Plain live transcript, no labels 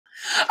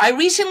I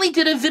recently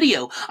did a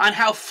video on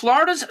how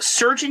Florida's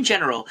Surgeon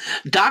General,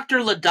 Dr.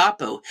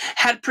 Ladapo,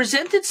 had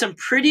presented some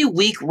pretty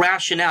weak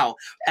rationale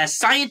as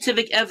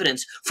scientific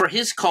evidence for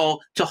his call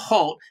to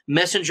halt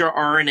messenger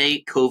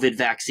RNA COVID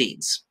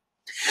vaccines.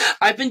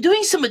 I've been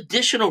doing some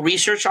additional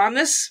research on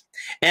this,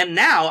 and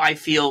now I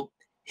feel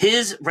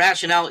his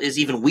rationale is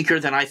even weaker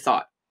than I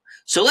thought.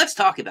 So let's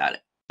talk about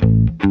it.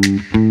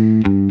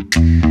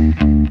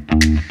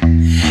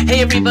 Hey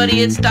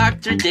everybody, it's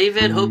Dr.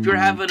 David. Hope you're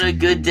having a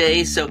good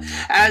day. So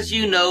as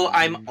you know,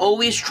 I'm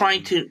always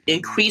trying to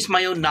increase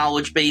my own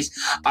knowledge base.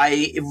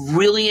 I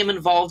really am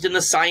involved in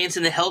the science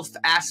and the health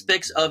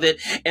aspects of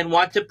it and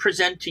want to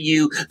present to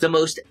you the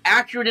most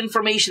accurate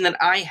information that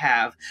I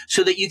have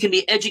so that you can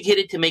be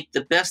educated to make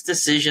the best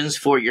decisions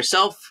for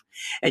yourself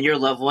and your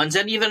loved ones,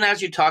 and even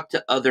as you talk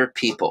to other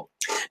people.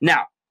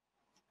 Now,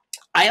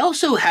 I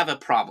also have a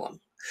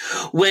problem.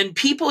 When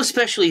people,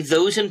 especially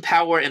those in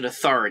power and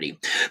authority,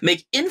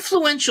 make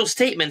influential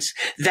statements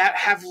that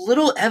have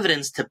little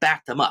evidence to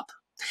back them up.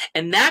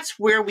 And that's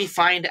where we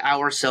find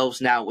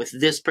ourselves now with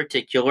this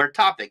particular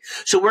topic.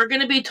 So we're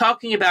going to be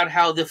talking about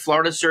how the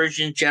Florida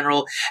Surgeon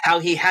General, how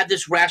he had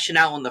this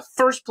rationale in the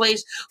first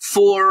place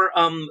for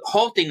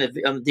halting the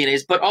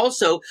DNAs, but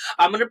also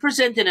I'm going to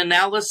present an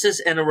analysis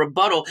and a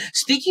rebuttal,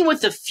 speaking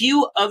with a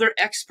few other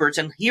experts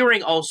and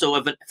hearing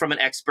also from an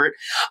expert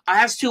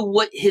as to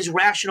what his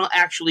rationale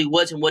actually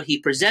was and what he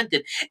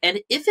presented,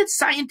 and if it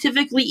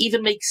scientifically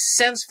even makes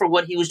sense for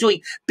what he was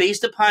doing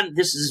based upon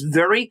this is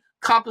very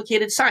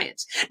complicated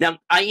science. Now,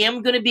 I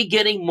am going to be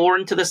getting more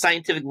into the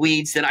scientific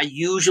weeds than I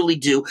usually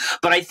do,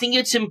 but I think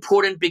it's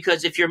important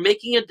because if you're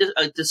making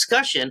a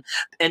discussion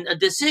and a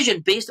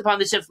decision based upon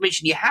this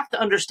information, you have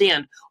to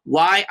understand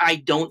why I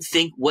don't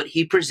think what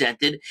he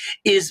presented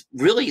is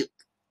really,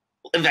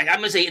 in fact, I'm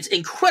going to say it's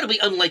incredibly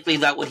unlikely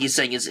that what he's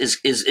saying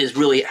is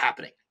really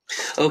happening.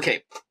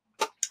 Okay.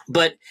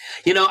 But,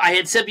 you know, I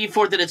had said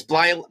before that it's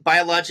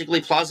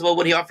biologically plausible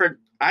what he offered.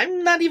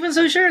 I'm not even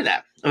so sure of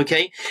that.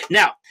 Okay.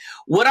 Now,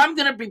 what I'm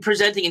going to be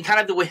presenting and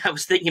kind of the way I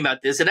was thinking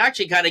about this, it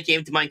actually kind of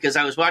came to mind because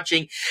I was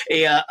watching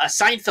a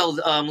Seinfeld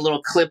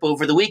little clip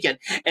over the weekend,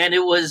 and it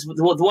was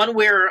the one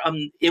where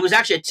it was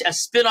actually a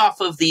spinoff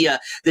of the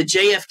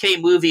JFK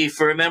movie.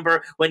 For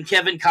remember when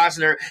Kevin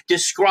Costner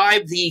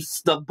described the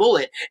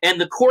bullet and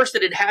the course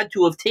that it had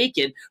to have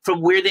taken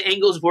from where the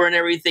angles were and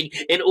everything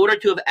in order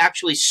to have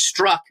actually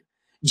struck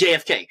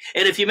JFK.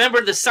 And if you remember,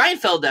 the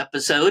Seinfeld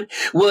episode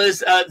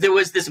was there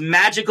was this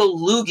magical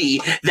loogie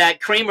that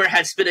Kramer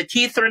had spit at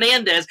Keith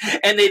Hernandez,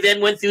 and they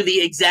then went through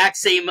the exact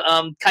same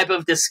type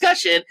of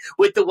discussion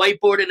with the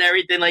whiteboard and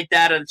everything like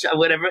that, and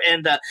whatever,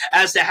 and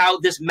as to how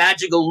this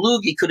magical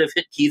loogie could have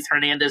hit Keith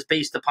Hernandez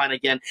based upon,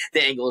 again,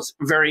 the angles.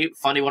 Very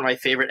funny, one of my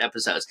favorite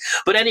episodes.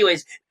 But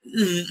anyways,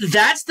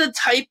 that's the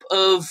type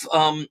of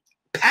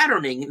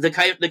patterning, the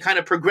kind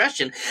of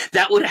progression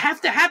that would have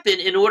to happen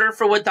in order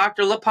for what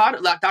Dr.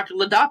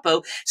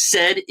 Ladapo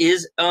said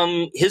is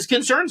his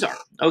concerns are.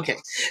 Okay,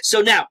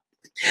 so now,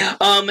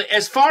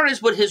 as far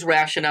as what his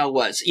rationale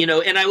was, you know,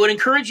 and I would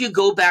encourage you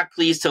go back,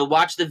 please, to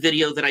watch the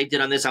video that I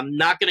did on this. I'm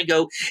not going to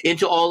go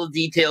into all the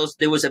details.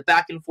 There was a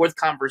back and forth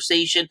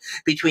conversation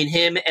between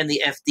him and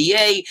the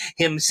FDA,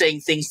 him saying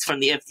things from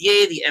the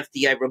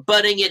FDA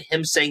rebutting it,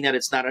 him saying that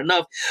it's not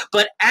enough.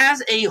 But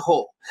as a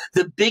whole,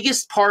 the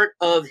biggest part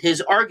of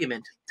his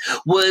argument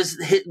was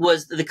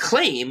the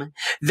claim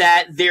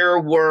that there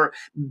were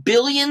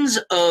billions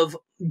of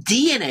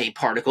DNA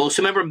particles.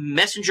 So remember,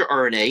 messenger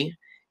RNA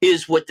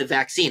is what the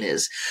vaccine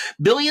is.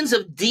 Billions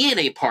of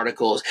DNA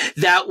particles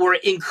that were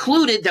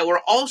included, that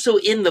were also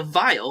in the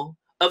vial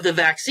of the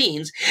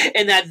vaccines,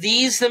 and that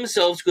these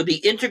themselves could be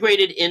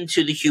integrated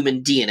into the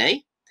human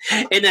DNA,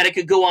 and that it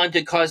could go on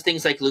to cause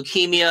things like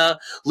leukemia,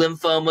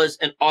 lymphomas,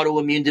 and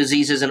autoimmune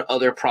diseases and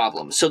other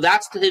problems. So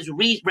that's his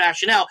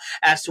rationale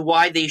as to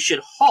why they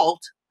should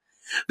halt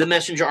the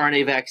messenger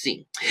RNA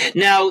vaccine.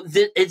 Now,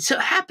 it so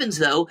happens,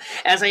 though,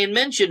 as I had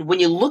mentioned,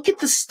 when you look at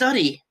the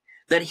study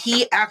that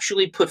he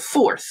actually put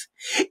forth,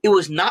 it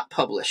was not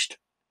published.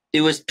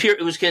 It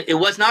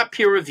was not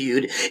peer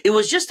reviewed. It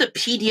was just a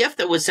PDF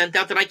that was sent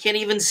out that I can't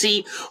even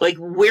see, like,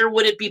 where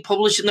would it be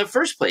published in the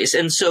first place?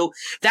 And so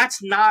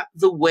that's not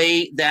the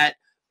way that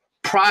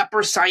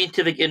proper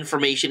scientific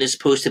information is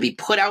supposed to be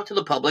put out to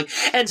the public,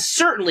 and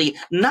certainly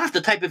not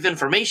the type of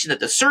information that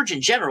the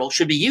Surgeon General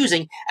should be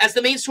using as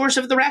the main source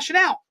of the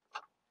rationale.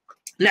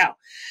 Now,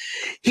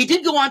 he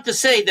did go on to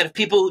say that if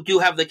people do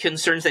have the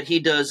concerns that he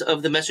does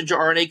of the messenger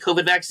RNA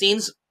COVID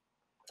vaccines,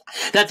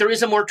 that there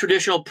is a more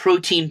traditional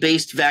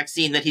protein-based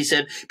vaccine that he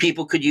said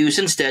people could use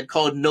instead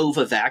called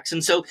Novavax.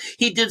 And so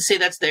he did say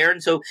that's there.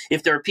 And so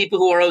if there are people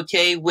who are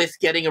okay with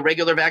getting a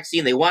regular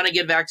vaccine, they want to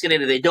get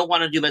vaccinated, they don't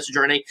want to do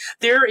messenger RNA,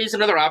 there is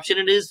another option.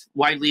 It is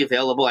widely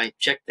available. I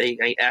checked,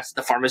 I asked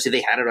the pharmacy,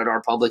 they had it at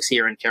our Publix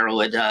here in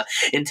Carrollwood,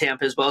 in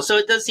Tampa as well. So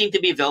it does seem to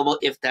be available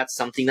if that's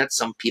something that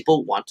some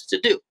people want to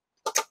do.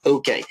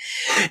 Okay.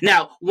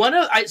 Now,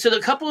 so a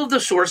couple of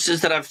the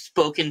sources that I've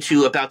spoken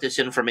to about this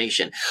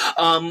information,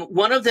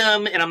 one of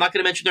them, and I'm not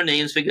going to mention their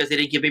names because they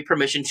didn't give me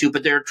permission to,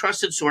 but they're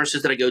trusted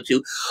sources that I go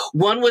to.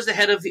 One was the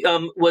head of,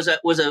 was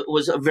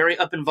a very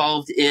up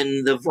involved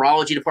in the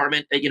virology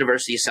department at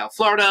University of South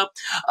Florida.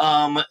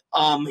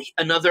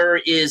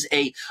 Another is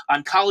a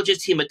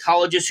oncologist,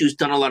 hematologist who's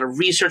done a lot of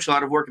research, a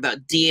lot of work about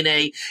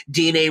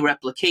DNA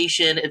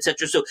replication,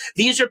 etc. So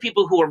these are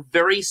people who are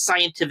very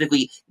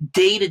scientifically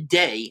day to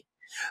day.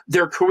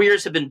 Their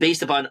careers have been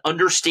based upon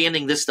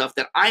understanding this stuff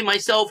that I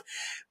myself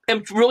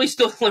am really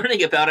still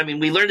learning about. I mean,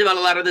 we learned about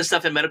a lot of this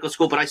stuff in medical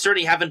school, but I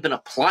certainly haven't been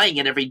applying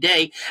it every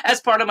day as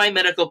part of my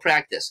medical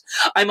practice.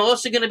 I'm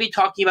also going to be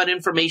talking about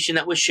information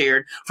that was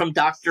shared from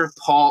Dr.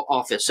 Paul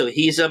Office. So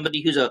he's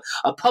somebody who's a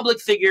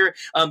public figure.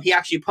 He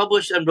actually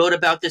published and wrote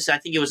about this. I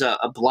think it was a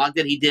blog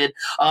that he did.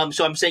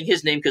 So I'm saying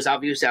his name because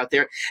obviously out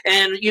there.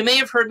 And you may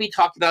have heard me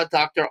talk about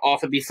Dr.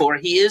 Office before.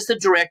 He is the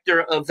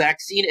director of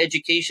vaccine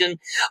education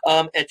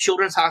at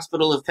Children's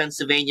Hospital of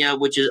Pennsylvania,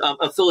 which is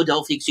of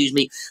Philadelphia, excuse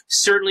me.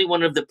 Certainly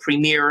one of the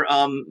premier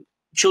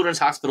children's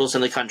hospitals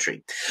in the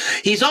country.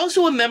 He's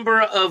also a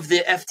member of the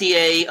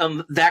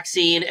FDA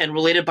Vaccine and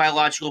Related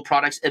Biological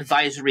Products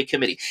Advisory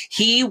Committee.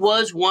 He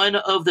was one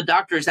of the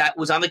doctors that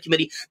was on the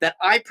committee that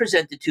I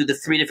presented to the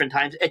 3 different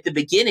times at the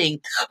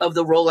beginning of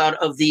the rollout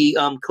of the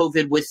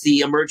COVID with the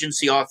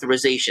emergency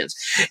authorizations.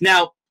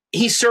 Now,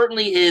 he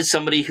certainly is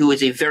somebody who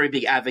is a very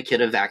big advocate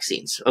of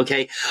vaccines,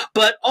 okay?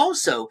 But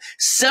also,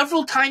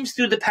 several times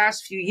through the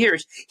past few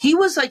years, he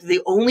was like the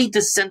only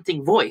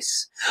dissenting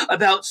voice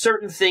about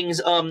certain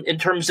things in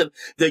terms of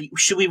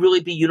should we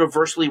really be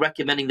universally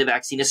recommending the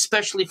vaccine,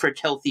 especially for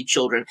healthy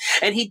children.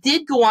 And he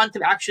did go on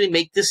to actually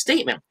make this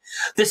statement.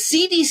 The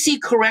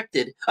CDC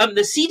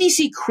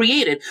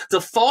created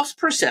the false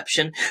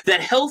perception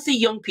that healthy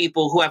young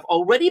people who have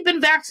already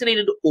been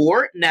vaccinated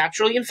or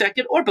naturally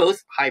infected or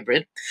both,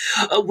 hybrid,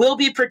 will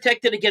be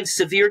protected against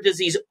severe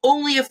disease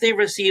only if they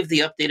receive the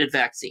updated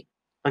vaccine.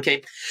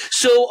 Okay,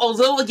 so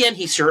although, again,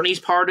 he certainly is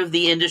part of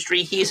the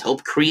industry, he's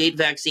helped create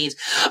vaccines,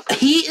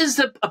 he is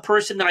a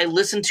person that I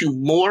listen to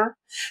more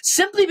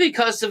simply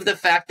because of the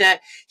fact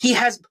that he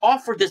has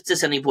offered this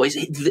dissenting voice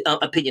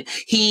opinion.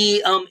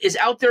 He is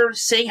out there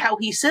saying how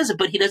he says it,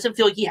 but he doesn't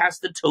feel like he has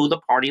to toe the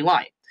party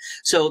line.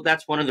 So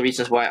that's one of the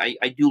reasons why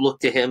I do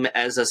look to him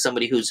as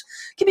somebody who's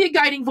can be a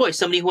guiding voice,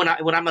 somebody when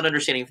I'm not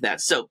understanding for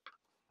that. So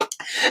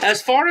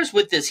as far as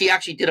with this, he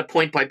actually did a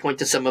point-by-point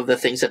to some of the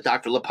things that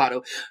Dr.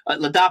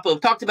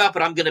 Ladapo talked about,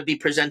 but I'm going to be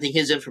presenting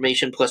his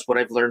information plus what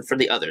I've learned from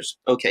the others.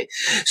 Okay,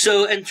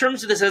 so in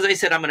terms of this, as I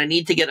said, I'm going to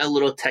need to get a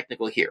little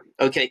technical here.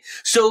 Okay,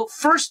 so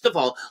first of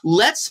all,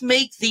 let's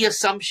make the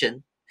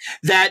assumption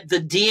that the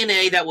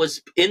DNA that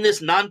was in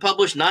this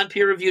non-published,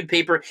 non-peer-reviewed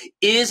paper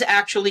is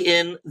actually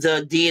in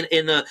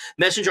the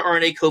messenger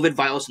RNA COVID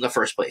virus in the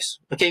first place.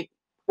 Okay.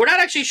 We're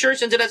not actually sure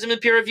since it hasn't been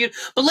peer-reviewed,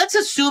 but let's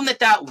assume that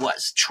that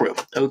was true,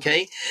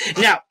 okay?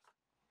 Now,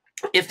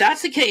 if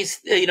that's the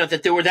case, that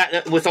there were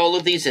that with all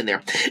of these in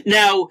there.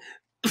 Now,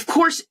 of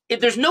course,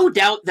 there's no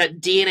doubt that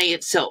DNA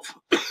itself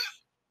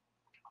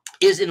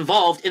is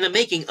involved in the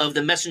making of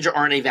the messenger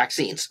RNA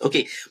vaccines,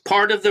 okay?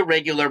 Part of the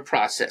regular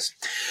process.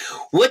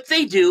 What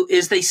they do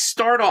is they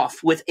start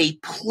off with a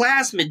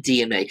plasmid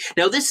DNA.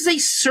 Now, this is a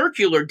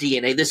circular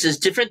DNA. This is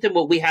different than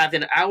what we have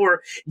in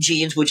our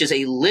genes, which is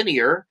a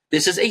linear.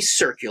 This is a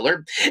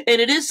circular, and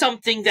it is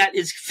something that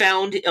is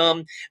found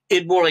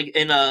in more like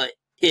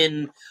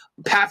in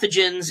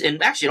pathogens,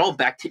 and actually all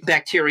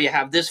bacteria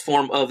have this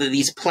form of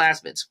these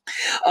plasmids.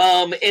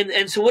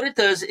 And so what it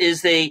does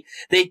is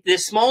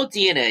this small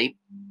DNA.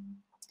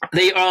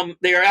 They are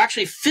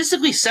actually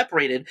physically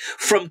separated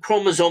from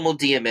chromosomal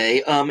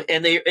DNA,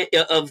 and they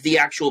of the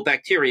actual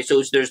bacteria.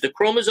 So there's the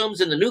chromosomes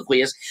in the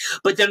nucleus,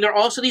 but then there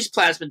are also these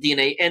plasmid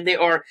DNA, and they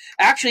are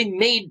actually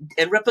made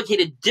and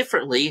replicated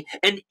differently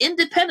and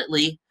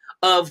independently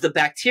of the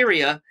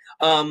bacteria,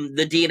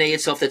 the DNA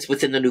itself that's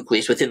within the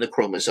nucleus, within the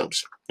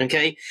chromosomes.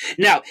 Okay.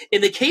 Now,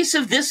 in the case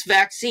of this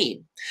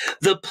vaccine,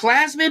 the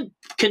plasmid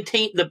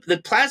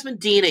plasmid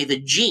DNA, the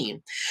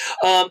gene,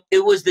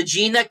 it was the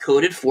gene that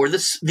coded for the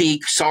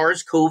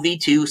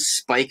SARS-CoV-2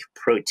 spike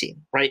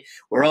protein, right?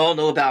 We all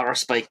know about our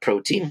spike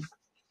protein,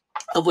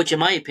 of which, in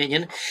my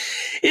opinion,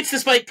 it's the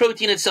spike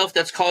protein itself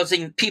that's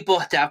causing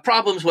people to have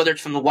problems, whether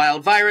it's from the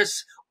wild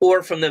virus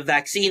or from the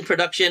vaccine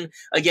production.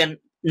 Again,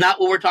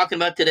 not what we're talking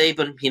about today,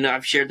 but,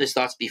 I've shared these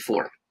thoughts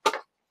before.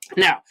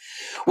 Now,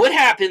 what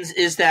happens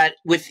is that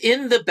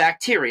within the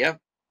bacteria,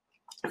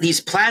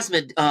 these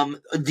plasmid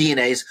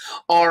DNAs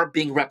are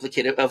being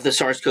replicated of the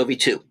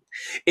SARS-CoV-2.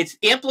 It's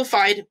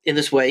amplified in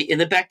this way in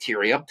the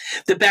bacteria.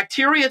 The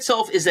bacteria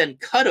itself is then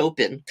cut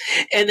open,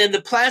 and then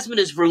the plasmid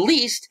is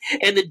released,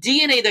 and the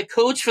DNA that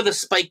codes for the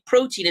spike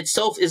protein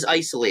itself is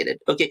isolated.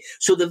 Okay,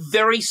 so the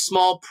very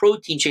small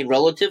protein chain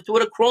relative to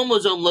what a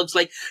chromosome looks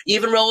like,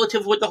 even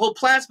relative to what the whole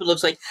plasmid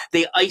looks like,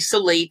 they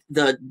isolate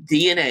the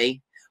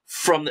DNA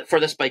for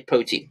the spike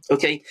protein.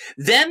 Okay.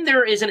 Then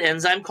there is an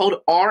enzyme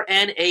called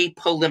RNA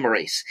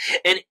polymerase,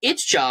 and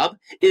its job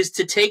is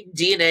to take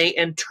DNA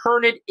and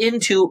turn it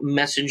into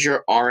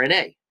messenger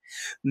RNA.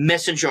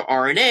 Messenger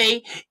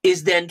RNA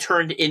is then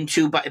turned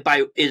into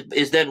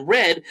is then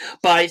read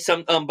by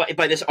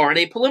by this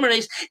RNA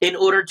polymerase in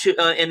order to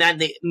and then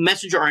the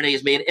messenger RNA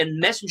is made, and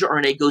messenger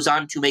RNA goes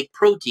on to make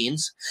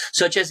proteins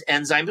such as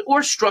enzymes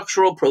or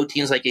structural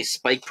proteins like a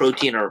spike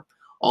protein or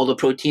all the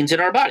proteins in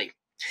our body.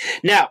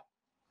 Now,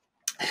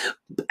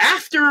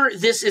 after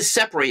this is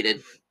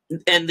separated,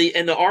 and the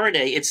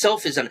RNA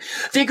itself is done,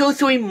 they go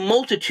through a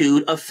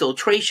multitude of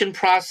filtration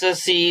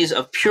processes,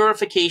 of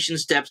purification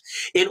steps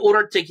in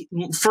order to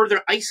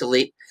further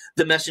isolate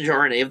the messenger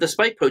RNA of the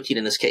spike protein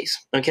in this case.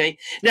 Okay.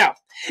 Now,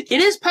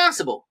 it is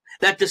possible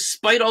that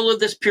despite all of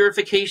this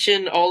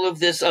purification, all of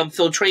this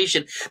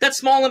filtration, that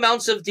small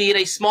amounts of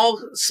DNA,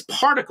 small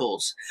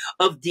particles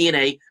of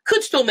DNA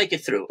could still make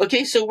it through.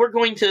 Okay, so we're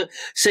going to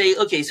say,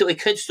 okay, so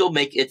it could still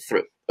make it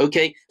through.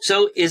 Okay,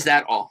 so is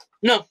that all?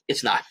 No,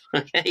 it's not.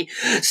 Okay,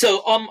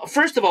 so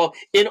first of all,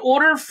 in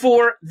order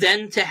for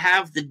then to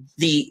have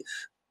the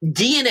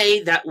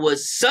DNA that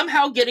was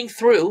somehow getting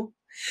through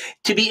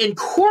to be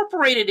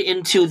incorporated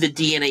into the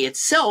DNA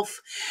itself,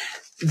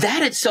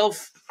 that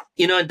itself,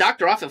 you know, and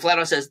Dr. Offit flat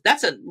out says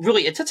that's an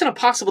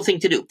impossible thing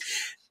to do.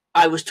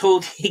 I was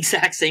told the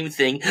exact same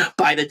thing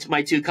by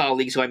my two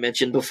colleagues who I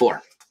mentioned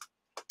before.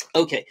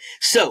 Okay,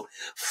 so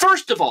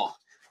first of all,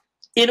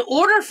 in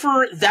order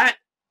for that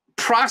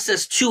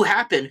process to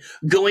happen,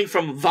 going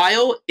from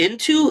vial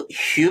into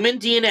human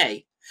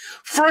DNA,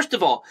 first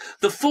of all,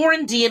 the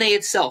foreign DNA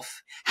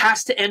itself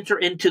has to enter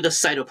into the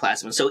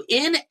cytoplasm. So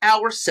in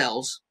our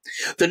cells,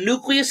 the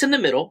nucleus in the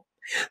middle,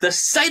 the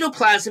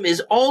cytoplasm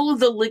is all of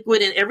the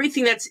liquid and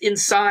everything that's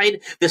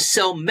inside the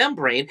cell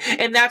membrane,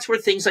 and that's where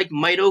things like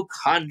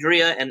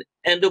mitochondria and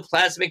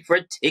endoplasmic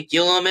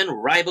reticulum and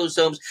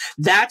ribosomes,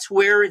 that's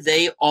where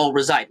they all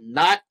reside,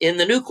 not in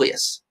the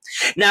nucleus.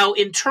 Now,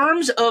 in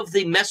terms of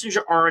the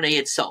messenger RNA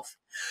itself,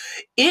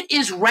 it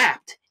is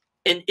wrapped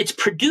and it's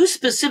produced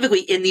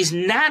specifically in these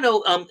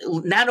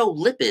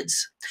nanolipids.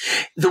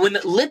 When the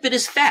lipid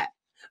is fat,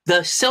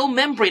 the cell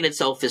membrane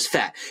itself is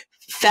fat.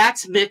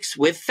 Fats mix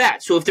with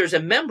fat. So if there's a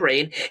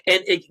membrane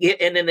and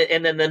then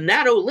the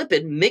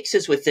nanolipid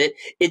mixes with it,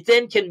 it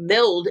then can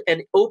meld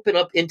and open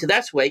up into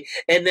that way,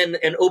 and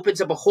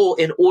opens up a hole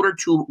in order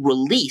to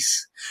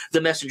release the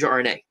messenger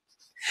RNA.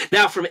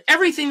 Now, from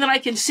everything that I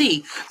can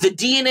see, the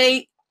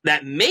DNA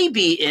that may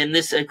be in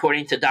this,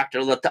 according to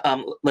Dr.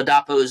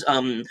 Ladapo's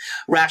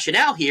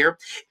rationale here,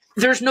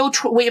 there's no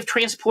way of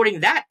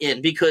transporting that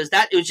in, because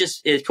that is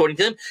just, according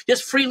to them,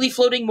 just freely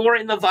floating more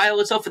in the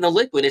vial itself in the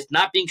liquid. It's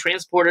not being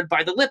transported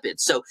by the lipids.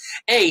 So,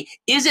 A,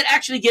 is it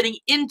actually getting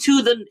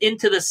into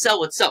the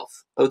cell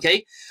itself?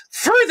 Okay.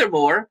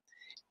 Furthermore,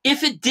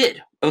 if it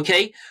did,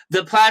 okay,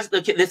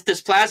 if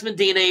this plasmid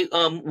DNA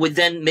would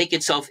then make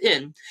itself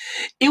in,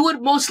 it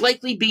would most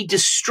likely be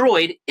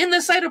destroyed in the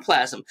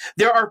cytoplasm.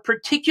 There are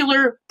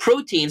particular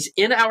proteins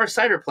in our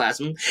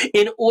cytoplasm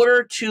in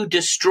order to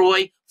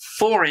destroy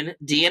foreign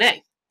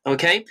DNA.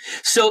 Okay,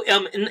 so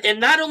and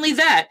not only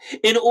that,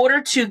 in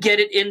order to get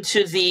it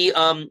into the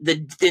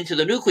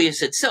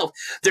nucleus itself,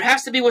 there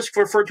has to be what's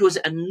referred to as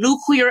a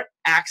nuclear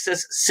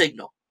access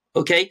signal.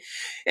 Okay,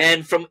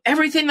 and from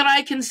everything that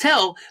I can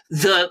tell,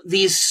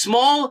 these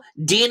small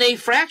DNA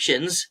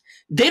fractions,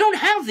 they don't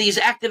have these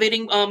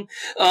activating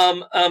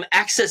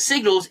access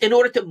signals in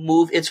order to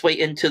move its way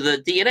into the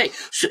DNA,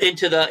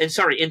 into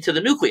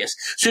the nucleus.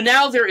 So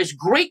now there is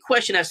great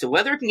question as to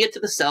whether it can get to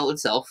the cell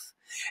itself,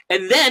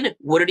 and then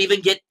would it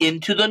even get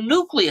into the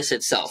nucleus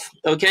itself?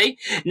 Okay,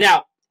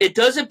 now it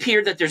does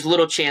appear that there's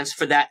little chance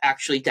for that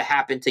actually to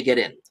happen, to get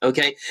in.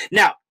 Okay,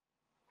 now,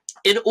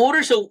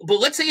 but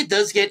let's say it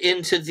does get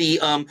into the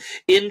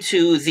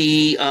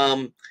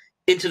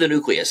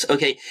nucleus.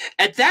 Okay,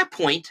 at that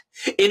point,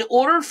 in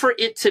order for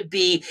it to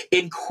be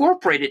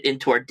incorporated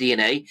into our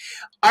DNA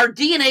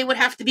would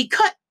have to be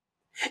cut,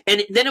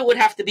 and then it would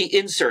have to be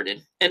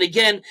inserted. And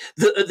again,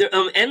 the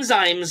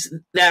enzymes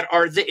that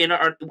are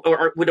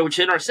which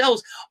in our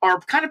cells are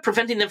kind of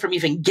preventing them from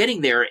even getting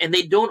there, and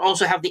they don't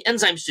also have the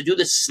enzymes to do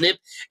the snip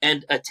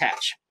and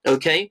attach.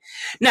 Okay,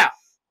 now,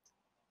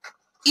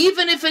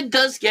 even if it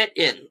does get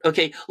in,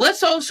 okay,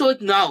 let's also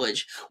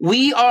acknowledge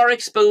we are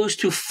exposed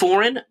to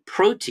foreign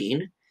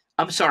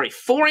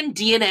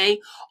DNA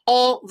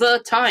all the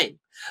time.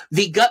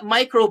 The gut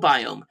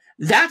microbiome,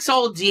 that's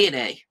all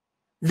DNA.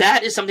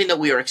 That is something that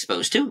we are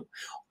exposed to.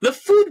 The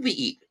food we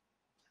eat.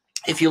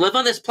 If you live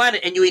on this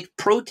planet and you eat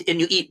protein and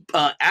you eat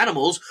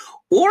animals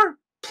or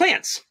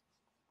plants,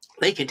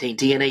 they contain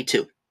DNA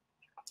too.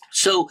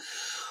 So,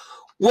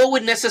 what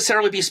would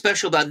necessarily be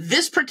special about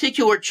this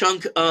particular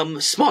chunk,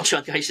 small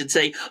chunk, I should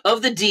say,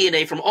 of the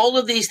DNA from all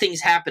of these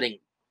things happening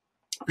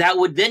that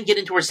would then get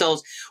into our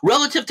cells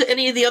relative to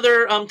any of the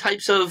other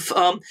types of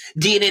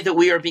DNA that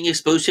we are being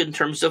exposed to in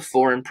terms of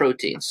foreign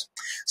proteins?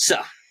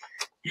 So,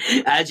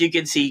 as you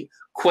can see,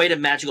 quite a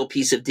magical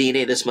piece of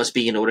DNA this must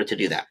be in order to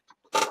do that.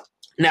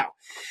 Now,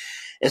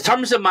 in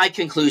terms of my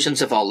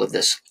conclusions of all of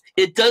this,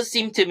 it does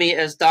seem to me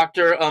as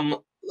Dr.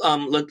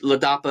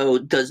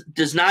 Ladapo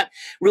does not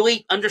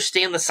really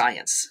understand the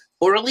science.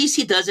 Or at least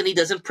he does, and he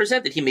doesn't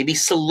present it. He may be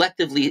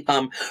selectively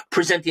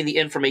presenting the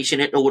information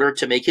in order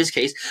to make his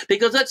case.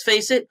 Because let's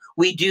face it,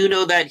 we do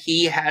know that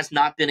he has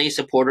not been a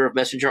supporter of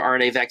messenger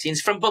RNA vaccines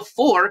from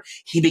before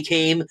he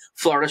became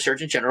Florida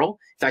Surgeon General.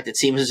 In fact, it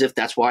seems as if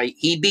that's why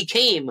he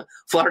became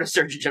Florida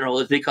Surgeon General,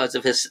 is because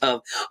of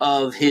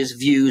his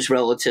views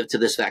relative to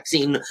this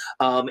vaccine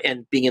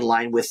and being in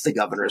line with the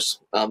governor's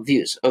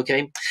views.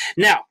 Okay,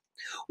 now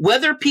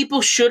whether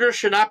people should or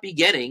should not be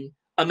getting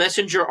a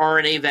messenger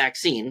RNA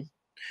vaccine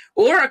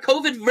or a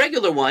COVID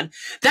regular one,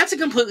 that's a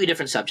completely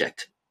different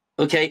subject,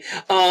 okay?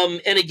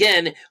 And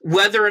again,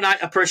 whether or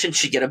not a person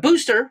should get a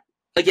booster,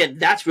 again,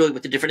 that's really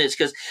what the difference is,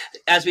 because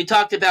as we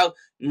talked about,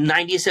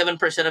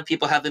 97% of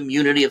people have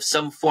immunity of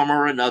some form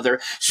or another.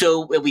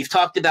 So we've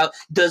talked about,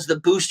 does the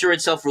booster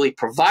itself really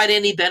provide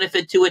any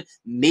benefit to it?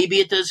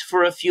 Maybe it does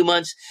for a few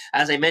months.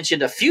 As I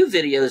mentioned a few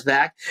videos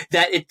back,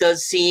 that it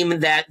does seem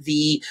that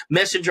the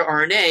messenger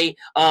RNA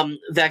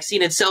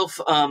vaccine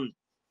itself,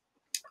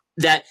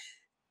 that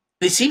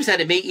it seems that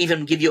it may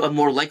even give you a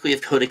more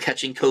likelihood of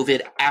catching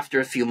COVID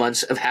after a few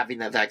months of having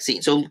that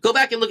vaccine. So go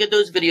back and look at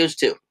those videos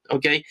too,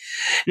 okay?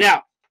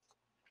 Now,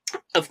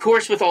 of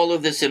course, with all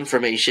of this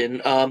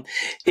information,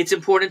 it's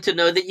important to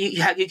know that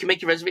you can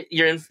make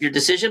your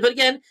decision. But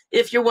again,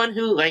 if you're one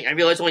who, like, I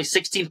realize only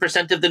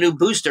 16% of the new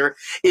booster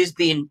has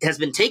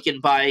been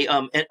taken by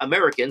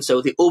Americans,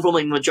 so the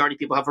overwhelming majority of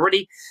people have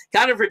already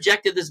kind of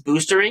rejected this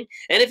boostering.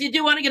 And if you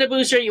do want to get a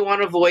booster, you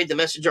want to avoid the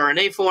messenger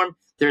RNA form,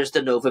 there's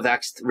the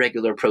Novavax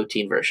regular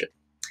protein version.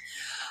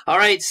 All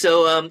right,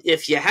 so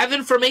if you have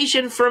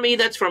information for me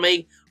that's from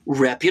a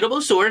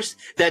reputable source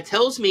that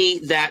tells me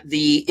that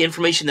the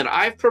information that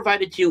I've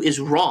provided to you is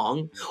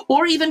wrong,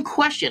 or even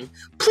question,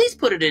 please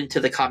put it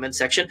into the comment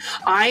section.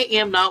 I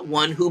am not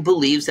one who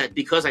believes that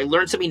because I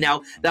learned something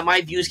now that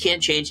my views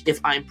can't change if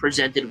I'm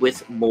presented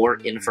with more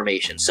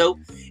information. So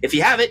if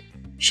you have it,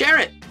 share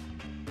it.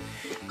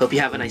 Hope you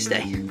have a nice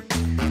day.